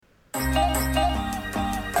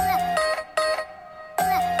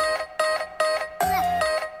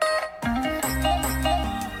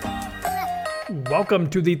Welcome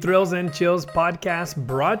to the Thrills and Chills podcast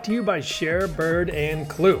brought to you by ShareBird and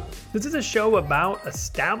Clue. This is a show about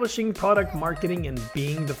establishing product marketing and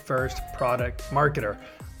being the first product marketer.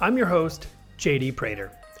 I'm your host, JD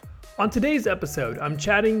Prater. On today's episode, I'm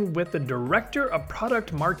chatting with the Director of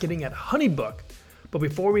Product Marketing at Honeybook. But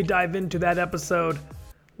before we dive into that episode,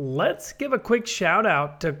 let's give a quick shout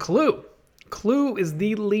out to Clue. Clue is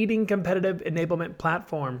the leading competitive enablement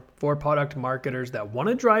platform for product marketers that want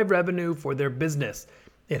to drive revenue for their business.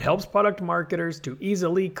 It helps product marketers to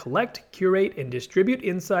easily collect, curate, and distribute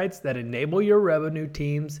insights that enable your revenue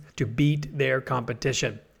teams to beat their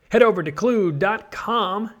competition. Head over to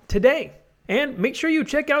clue.com today. And make sure you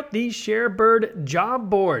check out the ShareBird job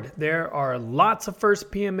board. There are lots of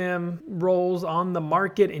first PMM roles on the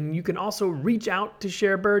market, and you can also reach out to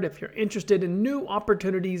ShareBird if you're interested in new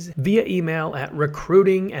opportunities via email at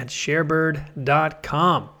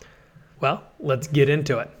recruiting@sharebird.com. Well, let's get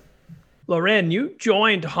into it. Loren, you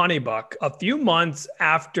joined Honeybook a few months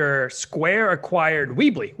after Square acquired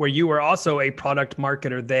Weebly, where you were also a product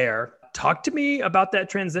marketer there. Talk to me about that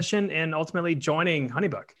transition and ultimately joining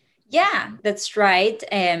Honeybook. Yeah, that's right.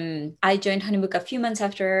 I joined Honeybook a few months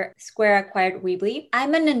after Square acquired Weebly.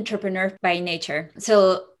 I'm an entrepreneur by nature.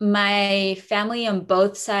 So my family on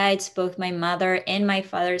both sides, both my mother and my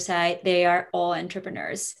father's side, they are all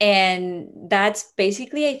entrepreneurs. And that's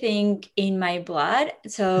basically, I think, in my blood.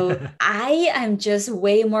 So I am just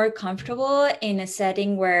way more comfortable in a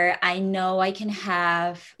setting where I know I can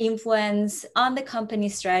have influence on the company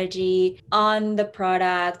strategy, on the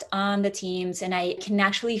product, on the teams, and I can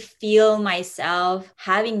actually feel myself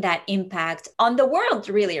having that impact on the world,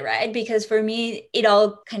 really, right? Because for me, it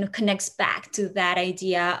all kind of connects back to that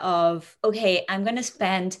idea of, okay, I'm going to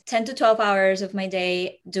spend 10 to 12 hours of my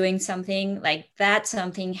day doing something like that.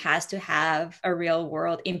 Something has to have a real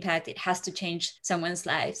world impact. It has to change someone's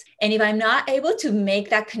lives. And if I'm not able to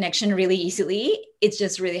make that connection really easily, it's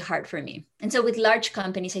just really hard for me. And so with large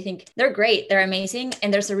companies, I think they're great, they're amazing.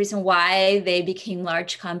 And there's a reason why they became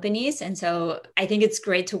large companies. And so I think it's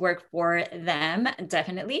great to work for them,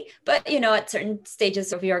 definitely. But, at certain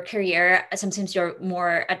stages of your career, sometimes you're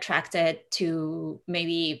more attracted to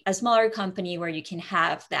maybe a smaller company where you can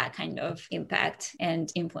have that kind of impact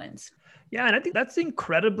and influence. Yeah, and I think that's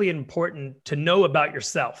incredibly important to know about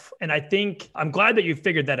yourself. And I think I'm glad that you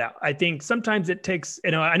figured that out. I think sometimes it takes,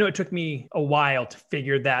 I know it took me a while to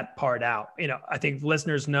figure that part out. I think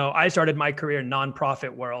listeners know I started my career in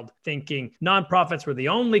nonprofit world thinking nonprofits were the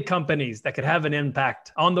only companies that could have an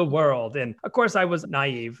impact on the world. And of course, I was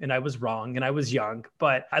naive and I was wrong and I was young,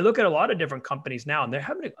 but I look at a lot of different companies now and they're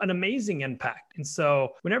having an amazing impact. And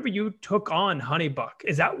so whenever you took on Honeybook,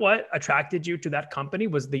 is that what attracted you to that company?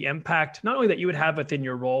 Was the impact not only that you would have within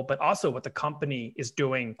your role, but also what the company is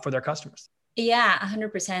doing for their customers? Yeah,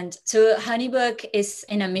 100%. So Honeybook is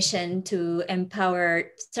in a mission to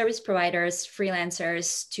empower service providers,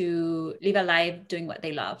 freelancers to live a life doing what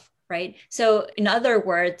they love, right? So in other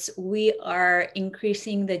words, we are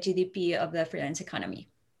increasing the GDP of the freelance economy.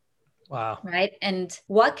 Wow. Right. And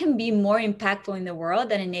what can be more impactful in the world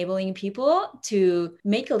than enabling people to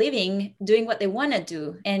make a living doing what they want to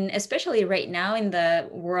do? And especially right now in the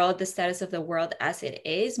world, the status of the world as it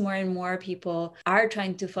is, more and more people are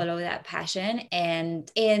trying to follow that passion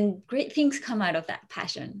and great things come out of that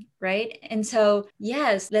passion. Right. And so,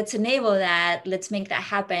 yes, let's enable that. Let's make that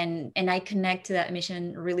happen. And I connect to that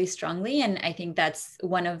mission really strongly. And I think that's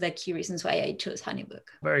one of the key reasons why I chose Honeybook.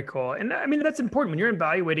 Very cool. And I mean, that's important when you're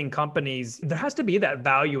evaluating companies, there has to be that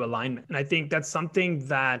value alignment. And I think that's something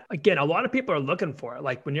that, again, a lot of people are looking for.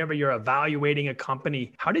 Like whenever you're evaluating a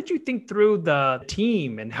company, how did you think through the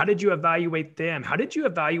team and how did you evaluate them? How did you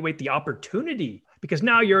evaluate the opportunity? Because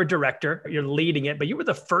now you're a director, you're leading it, but you were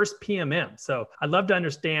the first PMM. So I'd love to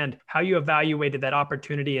understand how you evaluated that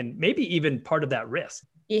opportunity and maybe even part of that risk.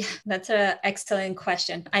 Yeah, that's an excellent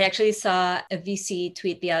question. I actually saw a VC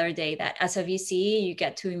tweet the other day that as a VC, you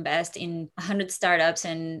get to invest in 100 startups.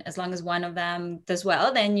 And as long as one of them does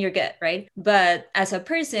well, then you're good, right? But as a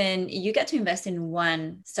person, you get to invest in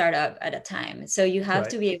one startup at a time. So you have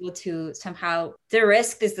to be able to somehow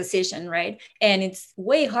de-risk this decision, right? And it's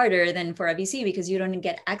way harder than for a VC because you don't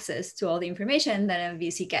get access to all the information that a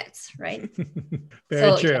VC gets, right?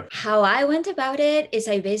 Very true. How I went about it is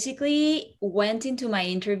I basically went into my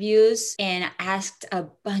interviews and asked a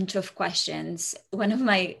bunch of questions. One of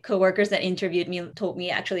my coworkers that interviewed me told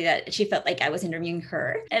me actually that she felt like I was interviewing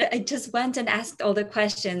her. And I just went and asked all the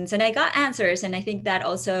questions and I got answers. And I think that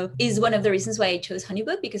also is one of the reasons why I chose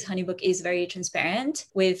Honeybook, because Honeybook is very transparent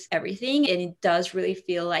with everything. And it does really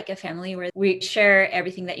feel like a family where we share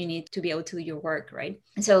everything that you need to be able to do your work, right?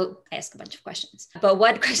 And so I asked a bunch of questions. But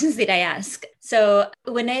what questions did I ask? So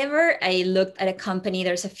whenever I looked at a company,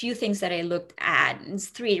 there's a few things that I looked at. It's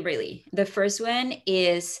three really. The first one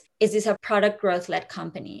is this a product growth led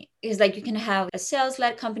company? It's like you can have a sales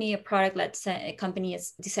led company, a product led company, a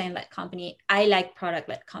design led company. I like product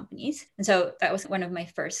led companies. And so that was one of my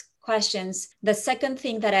first questions. The second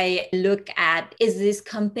thing that I look at is this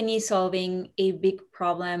company solving a big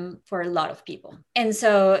problem for a lot of people. And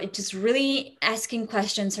so just really asking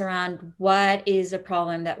questions around what is the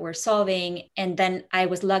problem that we're solving. And then I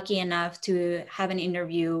was lucky enough to have an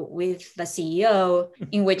interview with the CEO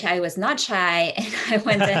in which I was not shy. And I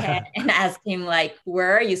went ahead and asked him, like,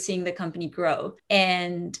 where are you seeing the company grow?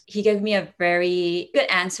 And he gave me a very good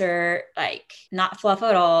answer, like not fluff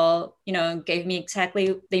at all, gave me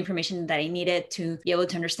exactly the information that I needed to be able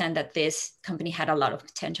to understand that this company had a lot of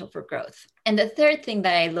potential for growth. And the third thing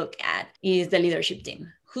that I look at is the leadership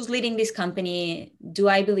team. Who's leading this company? Do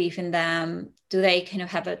I believe in them? Do they kind of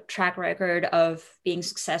have a track record of being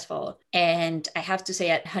successful? And I have to say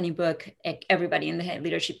at Honeybook, everybody in the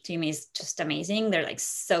leadership team is just amazing. They're like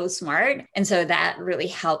so smart. And so that really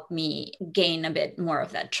helped me gain a bit more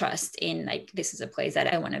of that trust in like, this is a place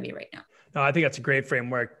that I want to be right now. No, I think that's a great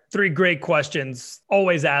framework. 3 great questions.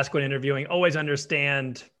 Always ask when interviewing, always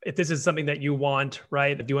understand if this is something that you want,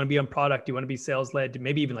 right? If you want to be on product, do you want to be sales led,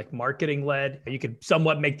 maybe even like marketing led. You could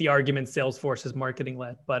somewhat make the argument Salesforce is marketing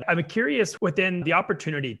led, but I'm curious within the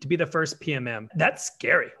opportunity to be the first PMM, that's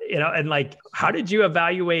scary, and like, how did you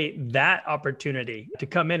evaluate that opportunity to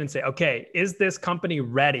come in and say, okay, is this company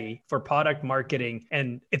ready for product marketing?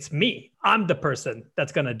 And it's me, I'm the person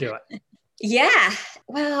that's going to do it. Yeah.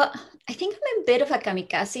 Well, I think I'm a bit of a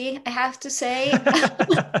kamikaze, I have to say.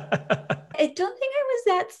 I don't think I was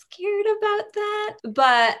that scared about that.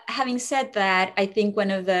 But having said that, I think one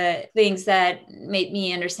of the things that made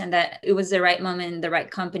me understand that it was the right moment, the right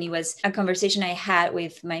company was a conversation I had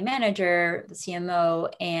with my manager, the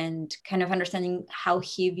CMO, and kind of understanding how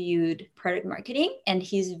he viewed product marketing, and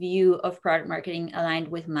his view of product marketing aligned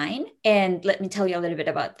with mine. And let me tell you a little bit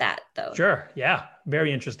about that though. Sure. Yeah.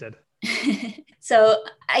 Very interested. So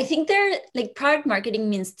I think product marketing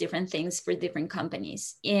means different things for different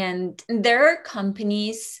companies. And there are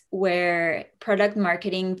companies where product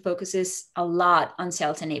marketing focuses a lot on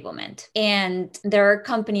sales enablement. And there are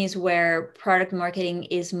companies where product marketing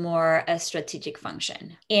is more a strategic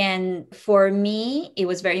function. And for me, it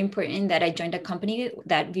was very important that I joined a company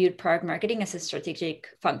that viewed product marketing as a strategic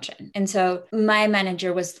function. And so my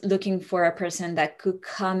manager was looking for a person that could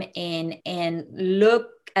come in and look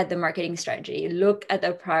at the marketing strategy, look at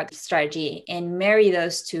the product strategy, and marry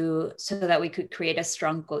those two so that we could create a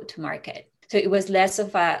strong go-to-market. So it was less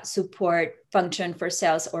of a support function for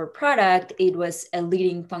sales or product. It was a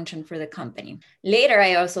leading function for the company. Later,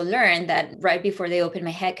 I also learned that right before they opened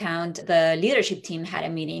my headcount, the leadership team had a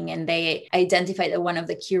meeting and they identified that one of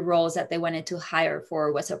the key roles that they wanted to hire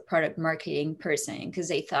for was a product marketing person because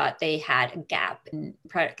they thought they had a gap in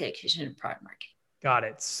product education and product marketing. Got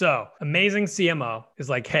it. So amazing CMO is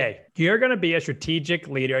like, hey, you're going to be a strategic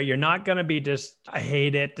leader. You're not going to be just, I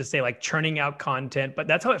hate it to say like churning out content, but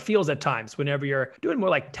that's how it feels at times whenever you're doing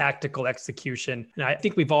more like tactical execution. And I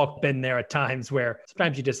think we've all been there at times where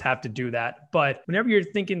sometimes you just have to do that. But whenever you're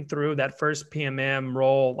thinking through that first PMM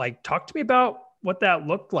role, like talk to me about what that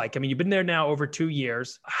looked like. I mean, you've been there now over 2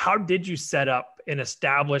 years. How did you set up and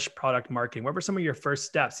establish product marketing? What were some of your first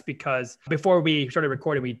steps? Because before we started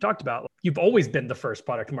recording, we talked about you've always been the first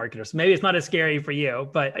product marketer. So maybe it's not as scary for you,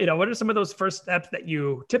 but what are some of those first steps that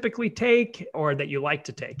you typically take or that you like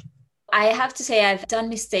to take? I have to say I've done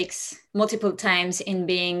mistakes multiple times in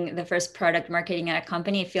being the first product marketing at a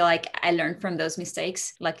company. I feel like I learned from those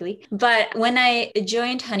mistakes, luckily. But when I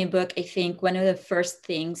joined Honeybook, I think one of the first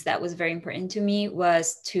things that was very important to me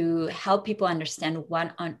was to help people understand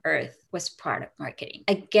what on earth was product marketing.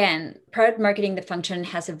 Again, product marketing, the function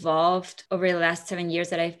has evolved over the last 7 years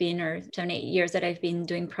that I've been, or 7-8 years that I've been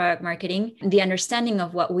doing product marketing. The understanding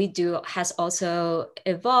of what we do has also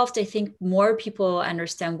evolved. I think more people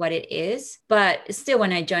understand what it is, but still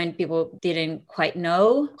when I joined, people didn't quite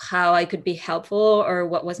know how I could be helpful or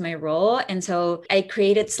what was my role. And so I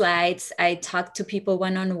created slides. I talked to people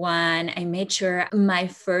one-on-one. I made sure my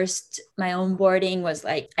onboarding was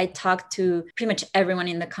like, I talked to pretty much everyone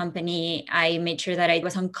in the company me, I made sure that I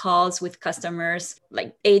was on calls with customers,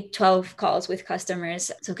 like 8, 12 calls with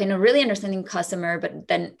customers. So kind of really understanding customer, but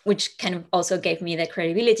then which kind of also gave me the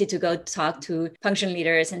credibility to go talk to function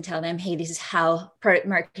leaders and tell them, hey, this is how product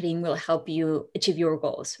marketing will help you achieve your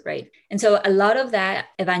goals, right? And so a lot of that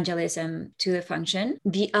evangelism to the function.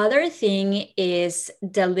 The other thing is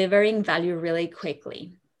delivering value really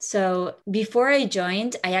quickly. So before I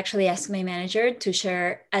joined, I actually asked my manager to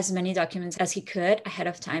share as many documents as he could ahead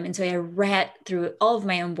of time. And so I read through all of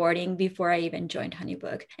my onboarding before I even joined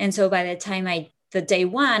Honeybook. And so by the time the day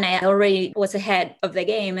one, I already was ahead of the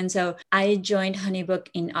game. And so I joined Honeybook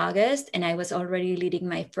in August, and I was already leading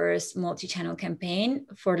my first multi-channel campaign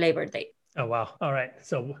for Labor Day. Oh, wow. All right.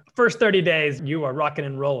 So first 30 days, you are rocking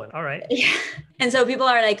and rolling. All right. Yeah. And so people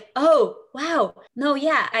are like, oh, wow. No,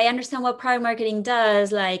 yeah, I understand what product marketing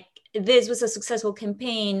does. Like, this was a successful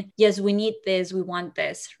campaign. Yes, we need this. We want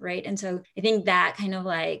this. Right. And so I think that kind of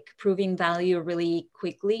like proving value really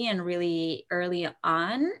quickly and really early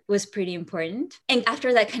on was pretty important. And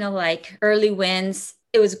after that kind of like early wins,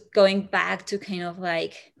 it was going back to kind of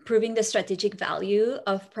like proving the strategic value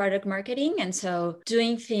of product marketing. And so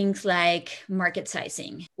doing things like market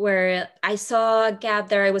sizing, where I saw a gap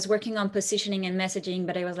there. I was working on positioning and messaging,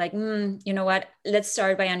 but I was like, you know what? Let's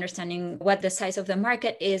start by understanding what the size of the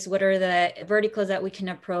market is. What are the verticals that we can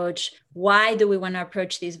approach? Why do we want to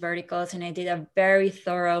approach these verticals? And I did a very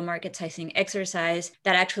thorough market sizing exercise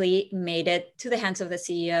that actually made it to the hands of the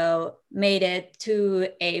CEO, made it to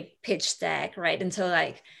a pitch deck, right? And so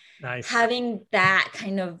like, nice. Having that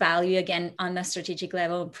kind of value again on the strategic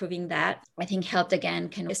level, proving that, I think helped again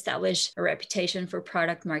kind of establish a reputation for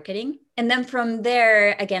product marketing. And then from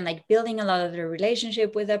there, again, like building a lot of the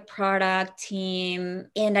relationship with the product team.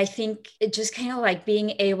 And I think it just kind of like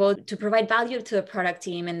being able to provide value to the product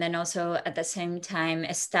team. And then also at the same time,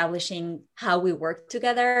 establishing how we work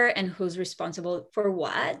together and who's responsible for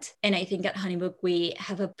what. And I think at Honeybook, we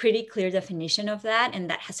have a pretty clear definition of that. And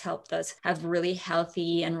that has helped us have really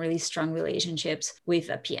healthy and really strong relationships with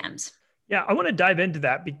the PMs. Yeah, I want to dive into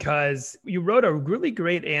that because you wrote a really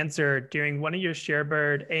great answer during one of your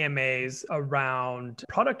ShareBird AMAs around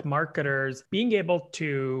product marketers being able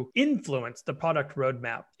to influence the product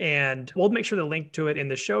roadmap. And we'll make sure to link to it in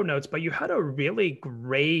the show notes, but you had a really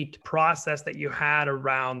great process that you had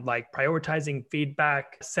around like prioritizing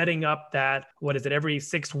feedback, setting up that, every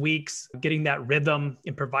 6 weeks, getting that rhythm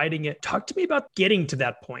and providing it. Talk to me about getting to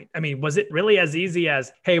that point. I mean, was it really as easy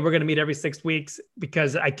as, hey, we're going to meet every 6 weeks?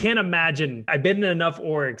 Because I can't imagine. I've been in enough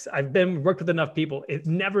orgs. I've worked with enough people. It's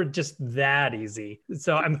never just that easy.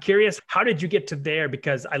 So I'm curious, how did you get to there?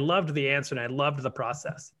 Because I loved the answer and I loved the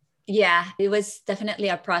process. Yeah, it was definitely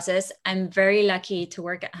a process. I'm very lucky to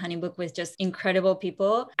work at Honeybook with just incredible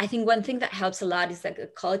people. I think one thing that helps a lot is that the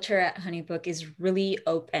culture at Honeybook is really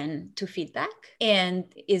open to feedback and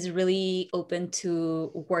is really open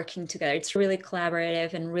to working together. It's really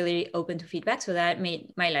collaborative and really open to feedback. So that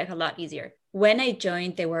made my life a lot easier. When I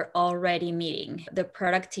joined, they were already meeting. The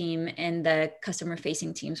product team and the customer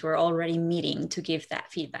facing teams were already meeting to give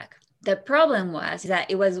that feedback. The problem was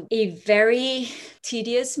that it was a very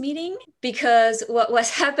tedious meeting because what was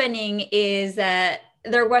happening is that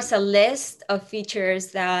there was a list of features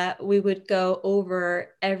that we would go over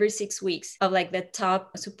every 6 weeks of like the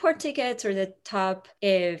top support tickets or the top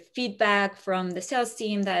feedback from the sales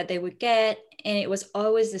team that they would get. And it was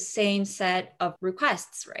always the same set of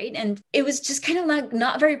requests, right? And it was just kind of like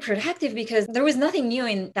not very productive because there was nothing new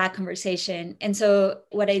in that conversation. And so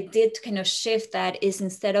what I did to kind of shift that is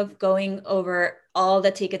instead of going over all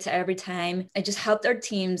the tickets every time, I just helped our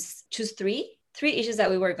teams choose three issues that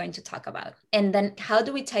we were going to talk about. And then how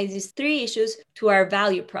do we tie these 3 issues to our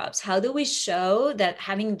value props? How do we show that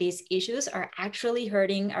having these issues are actually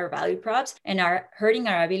hurting our value props and are hurting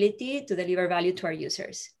our ability to deliver value to our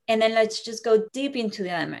users? And then let's just go deep into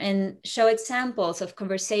them and show examples of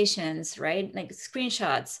conversations, right? Like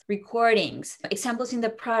screenshots, recordings, examples in the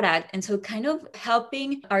product. And so kind of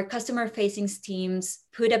helping our customer facing teams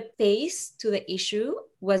put a face to the issue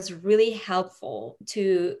was really helpful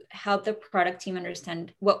to help the product team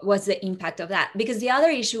understand what was the impact of that. Because the other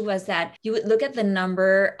issue was that you would look at the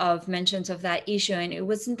number of mentions of that issue and it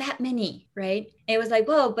wasn't that many, right? It was like,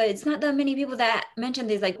 well, but it's not that many people that mentioned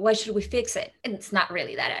this. Like, why should we fix it? And it's not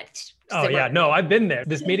really that. Oh yeah, no, I've been there.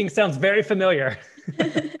 This meeting sounds very familiar.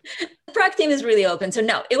 The product team is really open. So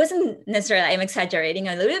no, it wasn't necessarily, I'm exaggerating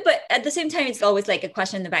a little bit, but at the same time, it's always like a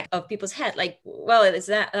question in the back of people's head. Like, well, is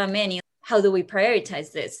that many? How do we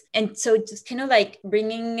prioritize this? And so just kind of like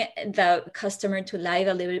bringing the customer to life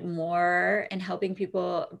a little bit more and helping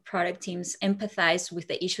product teams empathize with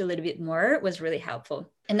the issue a little bit more was really helpful.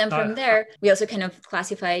 And then from there, we also kind of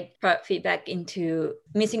classified product feedback into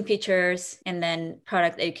missing features and then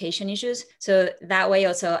product education issues. So that way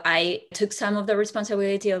also I took some of the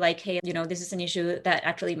responsibility of like, hey, this is an issue that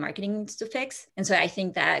actually marketing needs to fix. And so I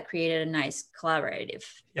think that created a nice collaborative.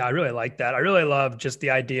 Yeah, I really like that. I really love just the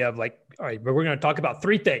idea of like, all right, but we're going to talk about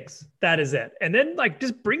 3 things. That is it. And then like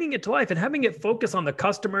just bringing it to life and having it focus on the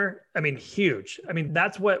customer. I mean, huge. I mean,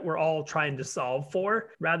 that's what we're all trying to solve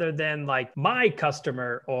for rather than like my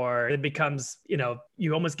customer, or it becomes,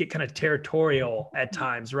 you almost get kind of territorial at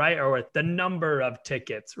times, right? Or the number of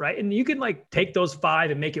tickets, right? And you can like take those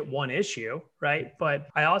 5 and make it one issue, right? But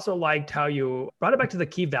I also liked how you brought it back to the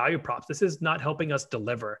key value props. This is not helping us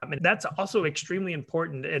deliver. I mean, that's also extremely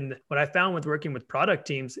important. And what I found with working with product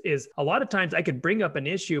teams is a lot of times I could bring up an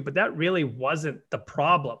issue, but that really wasn't the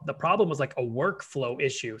problem. The problem was like a workflow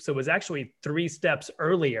issue. So it was actually 3 steps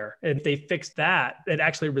earlier. And if they fixed that, it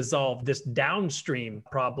actually resolved this downstream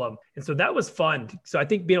problem. And so that was fun. So I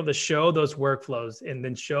think being able to show those workflows and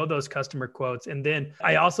then show those customer quotes. And then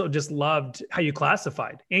I also just loved how you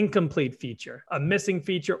classified incomplete feature, a missing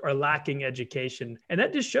feature, or lacking education. And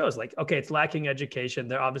that just shows like, okay, it's lacking education.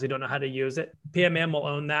 They obviously don't know how to use it. PMM will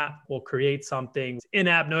own that. We'll create something,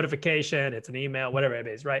 in-app notification, it's an email, whatever it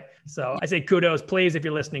is, right? So I say kudos, please, if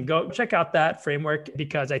you're listening, go check out that framework,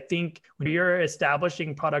 because I think when you're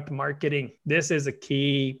establishing product marketing, this is a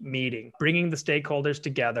key meeting, bringing the stakeholders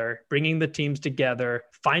together, bringing the teams together,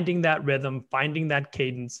 finding that rhythm, finding that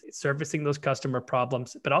cadence, surfacing those customer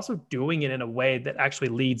problems, but also doing it in a way that actually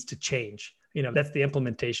leads to change. That's the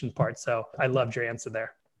implementation part. So I loved your answer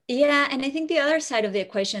there. Yeah. And I think the other side of the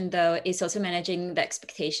equation, though, is also managing the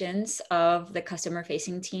expectations of the customer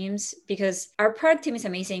facing teams, because our product team is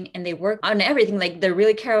amazing and they work on everything. Like they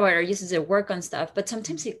really care about our users, they work on stuff, but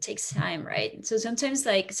sometimes it takes time, right? So sometimes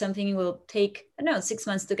like something will take, 6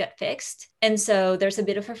 months to get fixed. And so there's a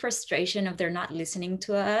bit of a frustration of they're not listening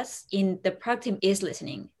to us. The product team is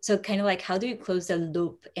listening. So kind of like, how do you close the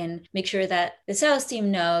loop and make sure that the sales team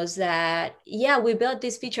knows that, yeah, we built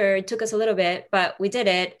this feature, it took us a little bit, but we did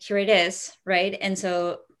it, here it is, right? And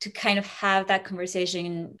so to kind of have that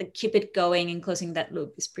conversation, keep it going and closing that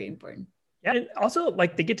loop is pretty important. Yeah. And also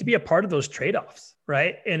like they get to be a part of those trade-offs,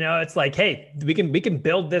 right? It's like, hey, we can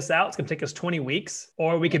build this out. It's going to take us 20 weeks,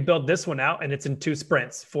 or we could build this one out and it's in 2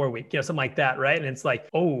 sprints, 4 weeks, something like that. Right. And it's like,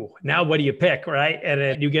 oh, now what do you pick? Right. And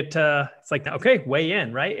then you get to, it's like, okay, weigh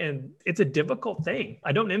in. Right. And it's a difficult thing.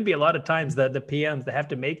 I don't envy a lot of times the PMs that have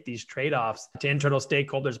to make these trade-offs to internal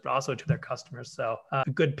stakeholders, but also to their customers. So a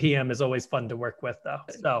good PM is always fun to work with though.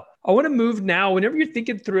 So I want to move now, whenever you're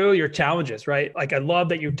thinking through your challenges, right? Like I love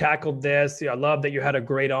that you tackled this. I love that you had a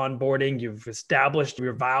great onboarding. You've established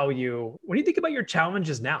your value. When you think about your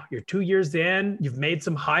challenges now, you're 2 years in, you've made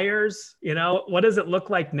some hires, what does it look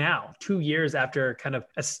like now, 2 years after kind of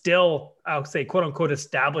a still, I'll say, quote unquote,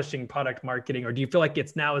 establishing product marketing? Or do you feel like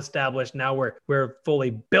it's now established? Now we're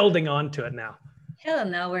fully building onto it now? Hell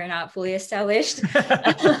no, we're not fully established.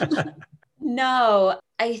 No,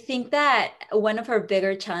 I think that one of our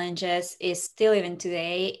bigger challenges is still even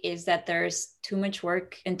today is that there's too much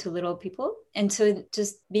work and too little people. And so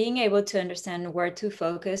just being able to understand where to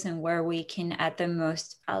focus and where we can add the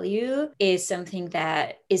most value is something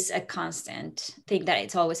that is a constant thing that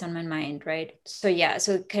it's always on my mind, right? So yeah,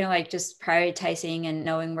 so kind of like just prioritizing and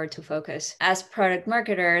knowing where to focus. As product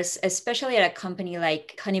marketers, especially at a company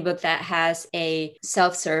like Honeybook that has a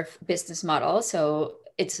self-serve business model, so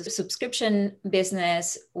it's a subscription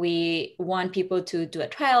business. We want people to do a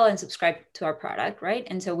trial and subscribe to our product, right?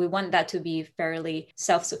 And so we want that to be fairly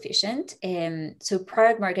self-sufficient. So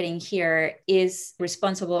product marketing here is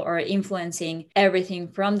responsible or influencing everything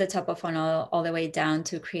from the top of funnel all the way down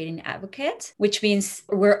to creating advocates, which means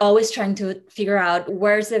we're always trying to figure out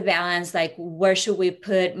where's the balance, like where should we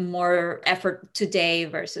put more effort today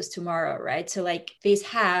versus tomorrow, right? So like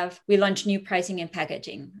we launched new pricing and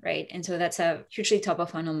packaging, right? And so that's a hugely top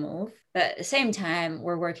of funnel move. But at the same time,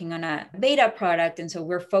 we're working on a beta product. And so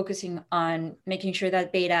we're focusing on making sure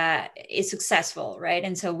that beta is successful, right?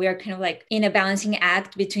 And so we're kind of like in a balancing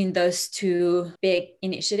act between those 2 big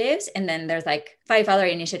initiatives. And then there's like 5 other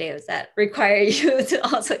initiatives that require you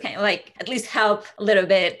to also kind of like at least help a little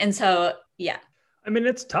bit. And so, yeah. I mean,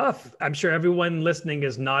 it's tough. I'm sure everyone listening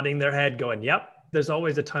is nodding their head going, yep. There's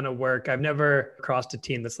always a ton of work. I've never crossed a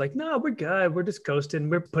team that's like, no, we're good. We're just coasting.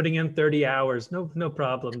 We're putting in 30 hours. No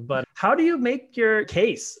problem. But how do you make your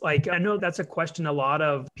case? Like, I know that's a question a lot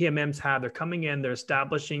of PMMs have. They're coming in, they're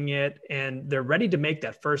establishing it, and they're ready to make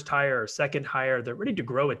that first hire or second hire. They're ready to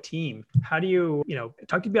grow a team. How do you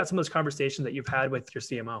talk to me about some of those conversations that you've had with your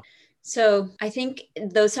CMO? So I think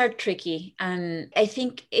those are tricky. And I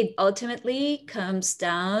think it ultimately comes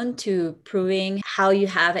down to proving how you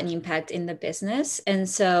have an impact in the business. And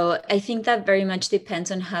so I think that very much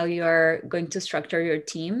depends on how you're going to structure your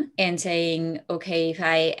team and saying, okay, if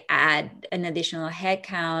I add an additional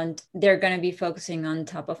headcount, they're going to be focusing on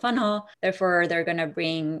top of funnel. Therefore, they're going to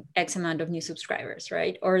bring X amount of new subscribers,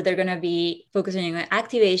 right? Or they're going to be focusing on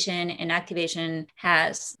activation, and activation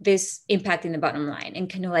has this impact in the bottom line, and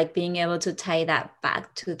kind of like being able to tie that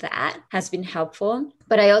back to that has been helpful.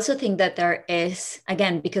 But I also think that there is,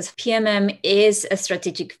 again, because PMM is a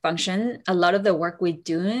strategic function, a lot of the work we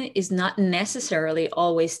do is not necessarily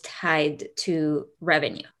always tied to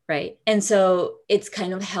revenue. Right. And so it's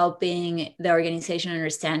kind of helping the organization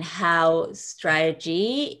understand how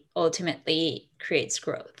strategy ultimately creates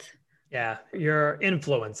growth. Yeah, you're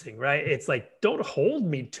influencing, right? It's like, don't hold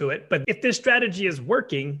me to it. But if this strategy is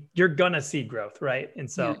working, you're going to see growth, right?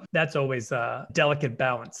 And so that's always a delicate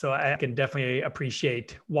balance. So I can definitely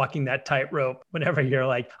appreciate walking that tightrope whenever you're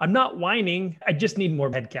like, I'm not whining. I just need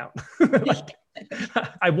more headcount. Like,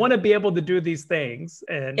 I want to be able to do these things.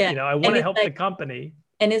 And, I want to help the company.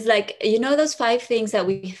 And it's like, those 5 things that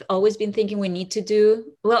we've always been thinking we need to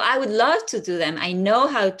do. Well, I would love to do them. I know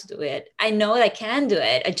how to do it. I know I can do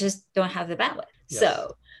it. I just don't have the bandwidth. Yes.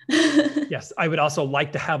 So. Yes, I would also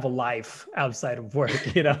like to have a life outside of work,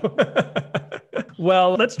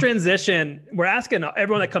 Well, let's transition. We're asking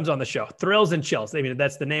everyone that comes on the show, thrills and chills. I mean,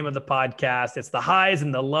 that's the name of the podcast. It's the highs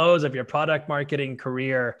and the lows of your product marketing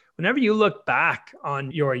career. Whenever you look back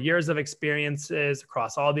on your years of experiences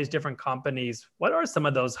across all these different companies, what are some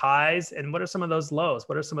of those highs and what are some of those lows?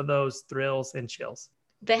 What are some of those thrills and chills?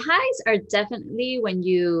 The highs are definitely when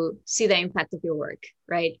you see the impact of your work,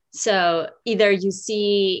 right? So either you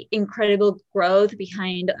see incredible growth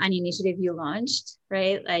behind an initiative you launched,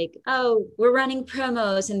 right? Like, oh, we're running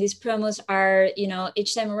promos, and these promos are,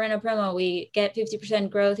 each time we run a promo, we get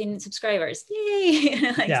 50% growth in subscribers. Yay!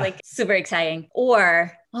 It's like super exciting.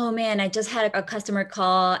 Or, oh man, I just had a customer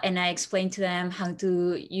call and I explained to them how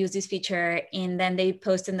to use this feature. And then they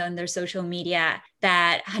posted on their social media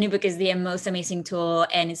that HoneyBook is the most amazing tool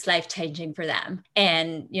and it's life-changing for them.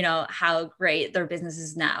 And, how great their business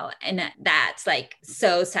is now. And that's like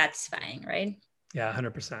so satisfying, right? Yeah,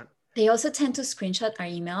 100%. They also tend to screenshot our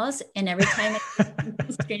emails. And every time I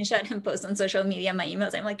screenshot and post on social media my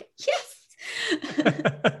emails, I'm like, yes.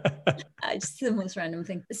 Just the most random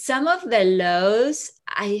thing. Some of the lows,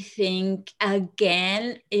 I think,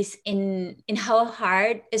 again, is in how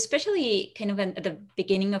hard, especially kind of at the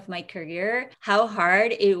beginning of my career, how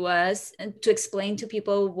hard it was to explain to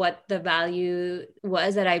people what the value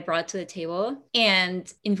was that I brought to the table.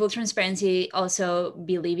 And in full transparency, also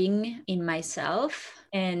believing in myself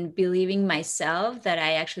and believing myself that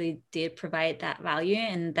I actually did provide that value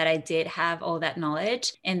and that I did have all that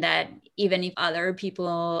knowledge, and that even if other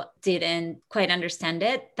people didn't quite understand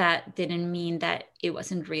it, that didn't mean that it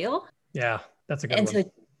wasn't real. Yeah, that's a good one.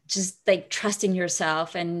 So just like trusting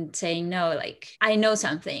yourself and saying, no, like I know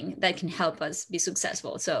something that can help us be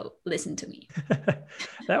successful. So listen to me.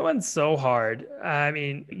 That one's so hard. I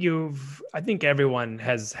mean, I think everyone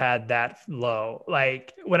has had that low.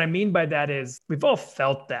 Like what I mean by that is we've all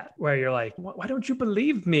felt that where you're like, why don't you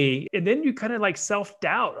believe me? And then you kind of like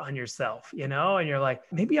self-doubt on yourself, and you're like,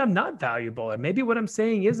 maybe I'm not valuable, and maybe what I'm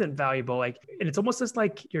saying isn't valuable. Like, and it's almost just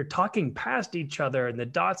like you're talking past each other and the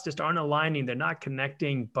dots just aren't aligning. They're not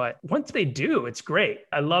connecting. But once they do, it's great.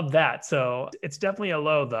 I love that. So it's definitely a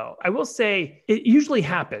low though. I will say it usually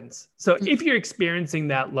happens. So if you're experiencing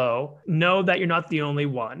that low, know that you're not the only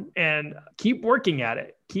one and keep working at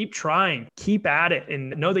it. Keep trying, keep at it,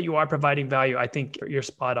 and know that you are providing value. I think you're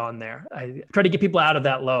spot on there. I try to get people out of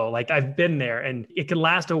that low. Like I've been there, and it can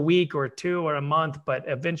last a week or 2 or a month, but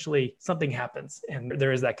eventually something happens and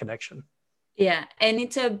there is that connection. Yeah. And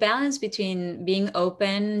it's a balance between being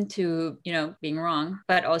open to, being wrong,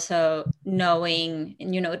 but also knowing,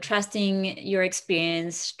 trusting your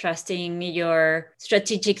experience, trusting your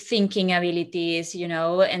strategic thinking abilities,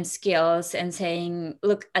 and skills, and saying,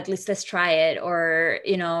 look, at least let's try it. Or,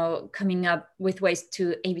 coming up with ways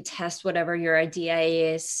to A/B test whatever your idea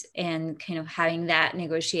is and kind of having that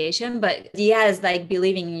negotiation. But yeah, it's like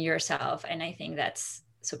believing in yourself. And I think that's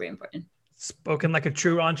super important. Spoken like a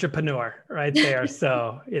true entrepreneur right there.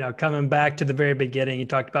 So, coming back to the very beginning, you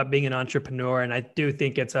talked about being an entrepreneur, and I do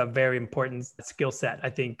think it's a very important skill set. I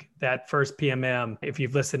think that first PMM, if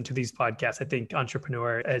you've listened to these podcasts, I think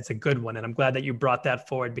entrepreneur is a good one. And I'm glad that you brought that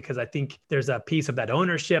forward, because I think there's a piece of that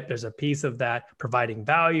ownership, there's a piece of that providing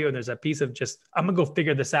value, and there's a piece of just, I'm going to go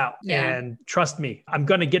figure this out. Yeah. And trust me, I'm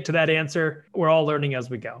going to get to that answer. We're all learning as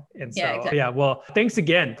we go. And so, exactly. Well, thanks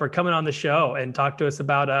again for coming on the show and talk to us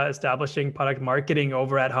about establishing product marketing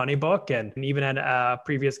over at Honeybook and even at a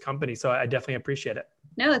previous company. So I definitely appreciate it.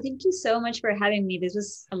 No, thank you so much for having me. This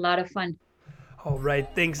was a lot of fun. All right.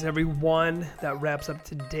 Thanks, everyone. That wraps up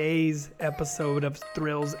today's episode of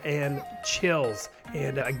Thrills and Chills.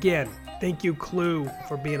 And again, thank you, Clue,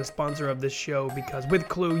 for being a sponsor of this show, because with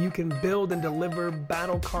Clue, you can build and deliver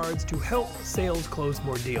battle cards to help sales close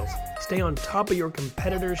more deals. Stay on top of your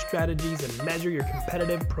competitors' strategies and measure your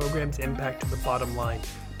competitive program's impact to the bottom line.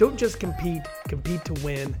 Don't just compete to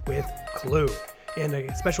win with Clue. And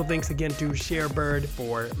a special thanks again to ShareBird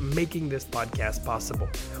for making this podcast possible.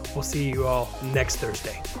 We'll see you all next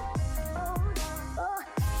Thursday.